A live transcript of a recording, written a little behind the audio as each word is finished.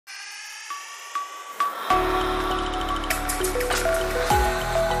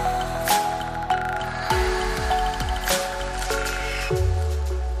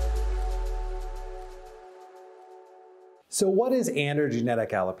So what is androgenic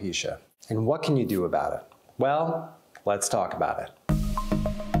alopecia, and what can you do about it? Well, let's talk about it.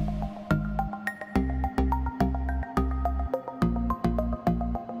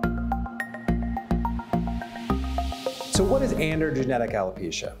 So what is androgenic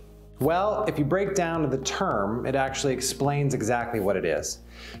alopecia? Well, if you break down the term, it actually explains exactly what it is.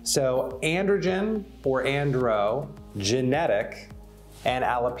 So androgen or andro, genetic, and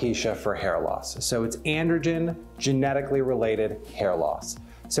alopecia for hair loss. So it's androgen, genetically related hair loss.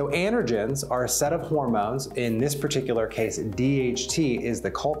 So androgens are a set of hormones. In this particular case, DHT is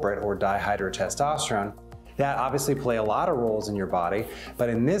the culprit, or dihydrotestosterone, that obviously play a lot of roles in your body. But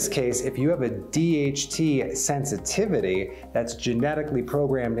in this case, if you have a DHT sensitivity that's genetically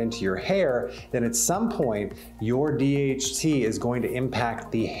programmed into your hair, then at some point, your DHT is going to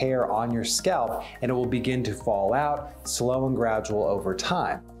impact the hair on your scalp, and it will begin to fall out, slow and gradual over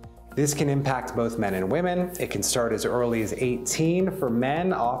time. This can impact both men and women. It can start as early as 18 for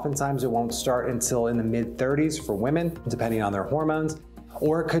men. Oftentimes it won't start until in the mid-30s for women, depending on their hormones.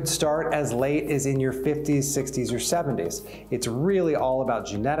 Or it could start as late as in your 50s, 60s, or 70s. It's really all about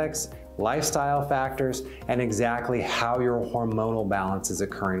genetics, lifestyle factors, and exactly how your hormonal balance is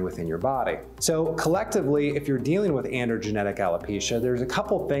occurring within your body. So collectively, if you're dealing with androgenic alopecia, there's a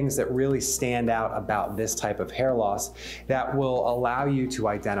couple things that really stand out about this type of hair loss that will allow you to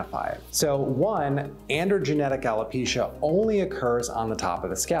identify it. So one, androgenic alopecia only occurs on the top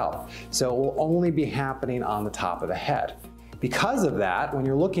of the scalp. So it will only be happening on the top of the head. Because of that, when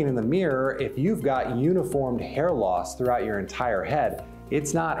you're looking in the mirror, if you've got uniformed hair loss throughout your entire head,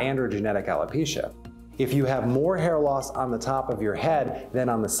 it's not androgenic alopecia. If you have more hair loss on the top of your head than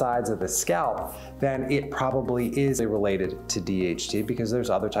on the sides of the scalp, then it probably is related to DHT, because there's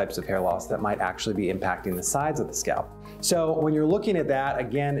other types of hair loss that might actually be impacting the sides of the scalp. So when you're looking at that,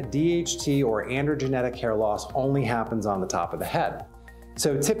 again, DHT or androgenic hair loss only happens on the top of the head.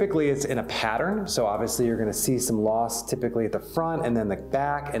 So typically it's in a pattern. So obviously you're gonna see some loss typically at the front and then the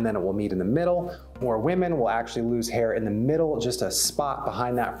back, and then it will meet in the middle. More women will actually lose hair in the middle, just a spot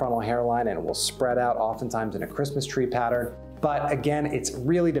behind that frontal hairline, and it will spread out oftentimes in a Christmas tree pattern. But again, it's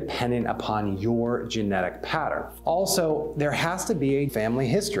really dependent upon your genetic pattern. Also, there has to be a family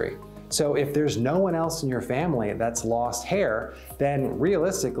history. So if there's no one else in your family that's lost hair, then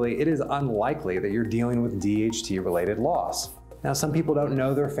realistically, it is unlikely that you're dealing with DHT-related loss. Now, some people don't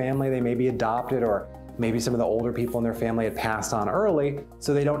know their family, they may be adopted, or maybe some of the older people in their family had passed on early,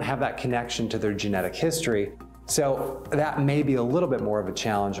 so they don't have that connection to their genetic history. So that may be a little bit more of a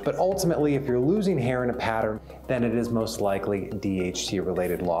challenge, but ultimately, if you're losing hair in a pattern, then it is most likely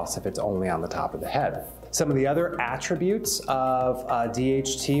DHT-related loss if it's only on the top of the head. Some of the other attributes of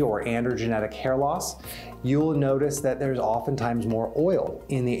DHT or androgenic hair loss, you'll notice that there's oftentimes more oil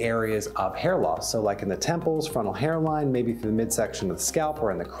in the areas of hair loss. So like in the temples, frontal hairline, maybe through the midsection of the scalp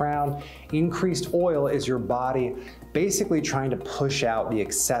or in the crown. Increased oil is your body basically trying to push out the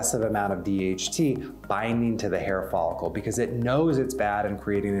excessive amount of DHT binding to the hair follicle, because it knows it's bad and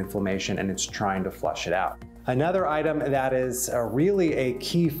creating inflammation, and it's trying to flush it out. Another item that is really a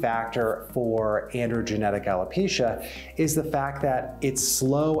key factor for androgenic alopecia is the fact that it's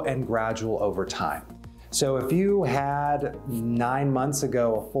slow and gradual over time. So if you had 9 months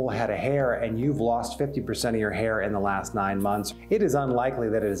ago a full head of hair and you've lost 50% of your hair in the last 9 months, it is unlikely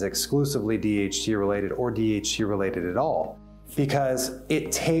that it is exclusively DHT related or DHT related at all, because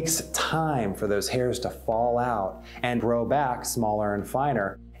it takes time for those hairs to fall out and grow back smaller and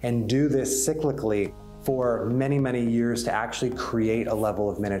finer, and do this cyclically for many, many years to actually create a level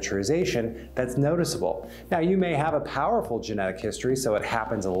of miniaturization that's noticeable. Now, you may have a powerful genetic history, so it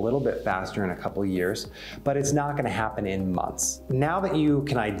happens a little bit faster in a couple years, but it's not gonna happen in months. Now that you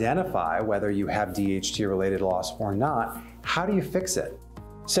can identify whether you have DHT-related loss or not, how do you fix it?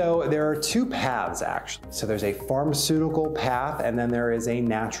 So there are two paths, actually. So there's a pharmaceutical path, and then there is a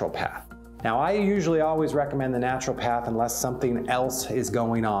natural path. Now, I usually always recommend the natural path unless something else is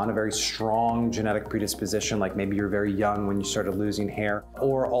going on, a very strong genetic predisposition, like maybe you're very young when you started losing hair,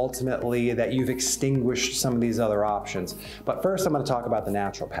 or ultimately that you've extinguished some of these other options. But first, I'm going to talk about the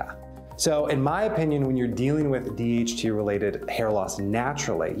natural path. So in my opinion, when you're dealing with DHT-related hair loss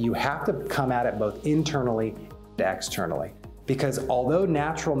naturally, you have to come at it both internally and externally. Because although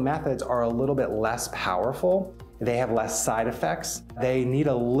natural methods are a little bit less powerful, they have less side effects, they need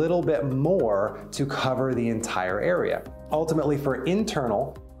a little bit more to cover the entire area. Ultimately, for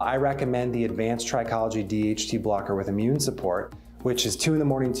internal, I recommend the Advanced Trichology DHT blocker with immune support, which is 2 in the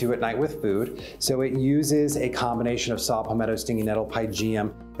morning, 2 at night with food. So it uses a combination of saw palmetto, stinging nettle,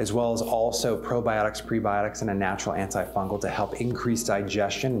 pygeum, as well as also probiotics, prebiotics, and a natural antifungal to help increase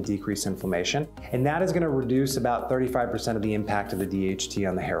digestion and decrease inflammation. And that is going to reduce about 35% of the impact of the DHT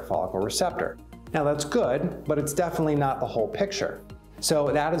on the hair follicle receptor. Now that's good, but it's definitely not the whole picture.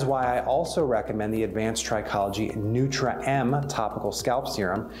 So that is why I also recommend the Advanced Trichology Nutra M topical scalp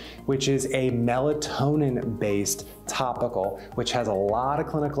serum, which is a melatonin-based topical, which has a lot of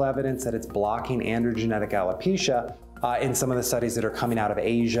clinical evidence that it's blocking androgenic alopecia in some of the studies that are coming out of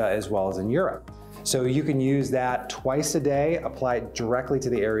Asia as well as in Europe. So you can use that twice a day, apply it directly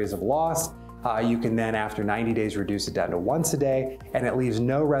to the areas of loss. You can then, after 90 days, reduce it down to once a day, and it leaves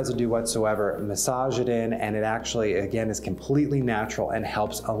no residue whatsoever. Massage it in, and it actually, again, is completely natural and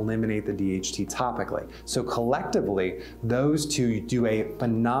helps eliminate the DHT topically. So collectively, those two do a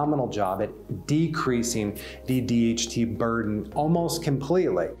phenomenal job at decreasing the DHT burden almost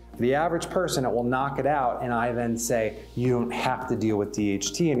completely. For the average person, it will knock it out, and I then say you don't have to deal with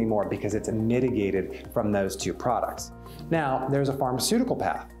DHT anymore because it's mitigated from those two products. Now, there's a pharmaceutical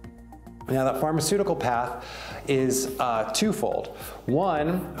path. Now that pharmaceutical path is twofold.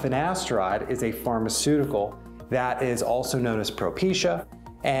 One, finasteride is a pharmaceutical that is also known as Propecia,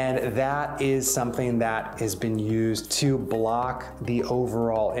 and that is something that has been used to block the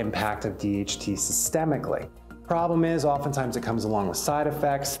overall impact of DHT systemically. Problem is, oftentimes it comes along with side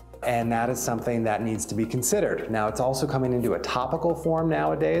effects, and that is something that needs to be considered. Now it's also coming into a topical form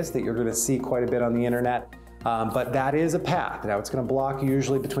nowadays that you're going to see quite a bit on the internet. But that is a path. Now it's going to block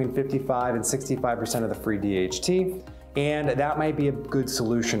usually between 55 and 65% of the free DHT, and that might be a good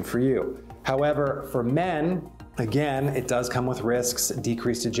solution for you. However, for men, again, it does come with risks: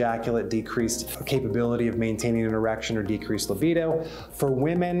 decreased ejaculate, decreased capability of maintaining an erection, or decreased libido. For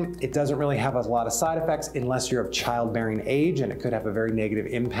women, it doesn't really have a lot of side effects unless you're of childbearing age, and it could have a very negative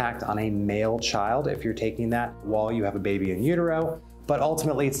impact on a male child if you're taking that while you have a baby in utero. But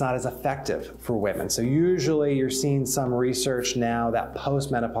ultimately, it's not as effective for women. So usually you're seeing some research now that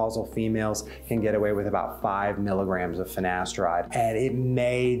postmenopausal females can get away with about 5 milligrams of finasteride, and it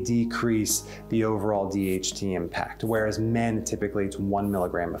may decrease the overall DHT impact, whereas men, typically it's 1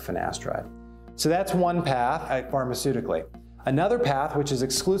 milligram of finasteride. So that's one path pharmaceutically. Another path, which is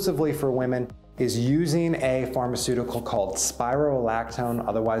exclusively for women, is using a pharmaceutical called spironolactone,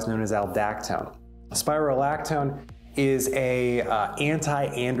 otherwise known as aldactone. Spironolactone is a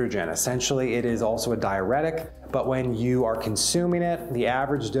anti-androgen. Essentially, it is also a diuretic, but when you are consuming it, the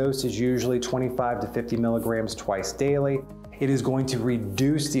average dose is usually 25 to 50 milligrams twice daily. It is going to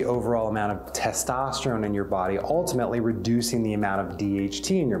reduce the overall amount of testosterone in your body, ultimately reducing the amount of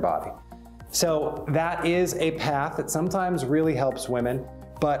DHT in your body. So that is a path that sometimes really helps women.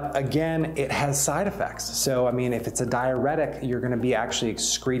 But again, it has side effects. So, I mean, if it's a diuretic, you're gonna be actually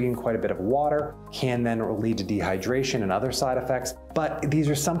excreting quite a bit of water, can then lead to dehydration and other side effects. But these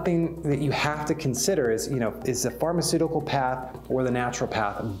are something that you have to consider is, is the pharmaceutical path or the natural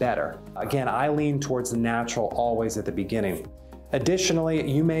path better? Again, I lean towards the natural always at the beginning.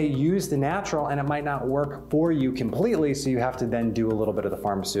 Additionally, you may use the natural and it might not work for you completely, so you have to then do a little bit of the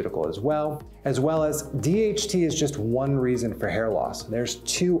pharmaceutical as well as DHT is just one reason for hair loss. There's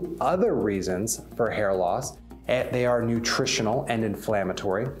 2 other reasons for hair loss. They are nutritional and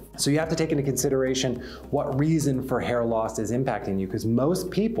inflammatory. So you have to take into consideration what reason for hair loss is impacting you, because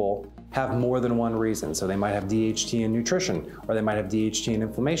most people have more than one reason. So they might have DHT and nutrition, or they might have DHT and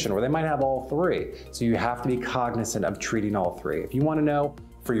inflammation, or they might have all 3. So you have to be cognizant of treating all 3. If you want to know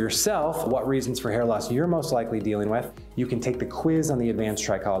for yourself what reasons for hair loss you're most likely dealing with, you can take the quiz on the Advanced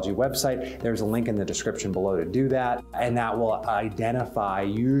Trichology website. There's a link in the description below to do that, and that will identify,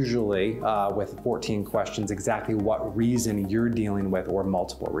 usually with 14 questions, exactly what reason you're dealing with, or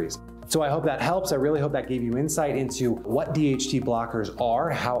multiple reasons. So I hope that helps. I really hope that gave you insight into what DHT blockers are,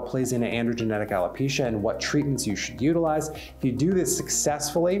 how it plays into androgenic alopecia, and what treatments you should utilize. If you do this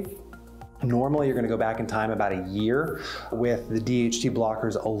successfully, normally you're going to go back in time about a year with the DHT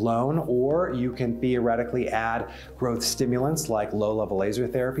blockers alone, or you can theoretically add growth stimulants like low-level laser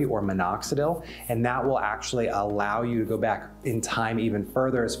therapy or minoxidil, and that will actually allow you to go back in time even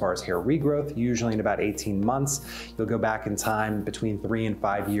further as far as hair regrowth. Usually in about 18 months, you'll go back in time between 3 and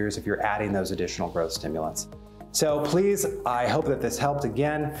 5 years if you're adding those additional growth stimulants. So please, I hope that this helped.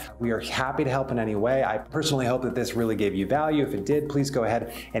 Again, we are happy to help in any way. I personally hope that this really gave you value. If it did, please go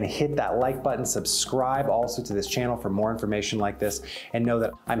ahead and hit that like button, subscribe also to this channel for more information like this, and know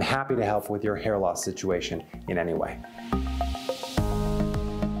that I'm happy to help with your hair loss situation in any way.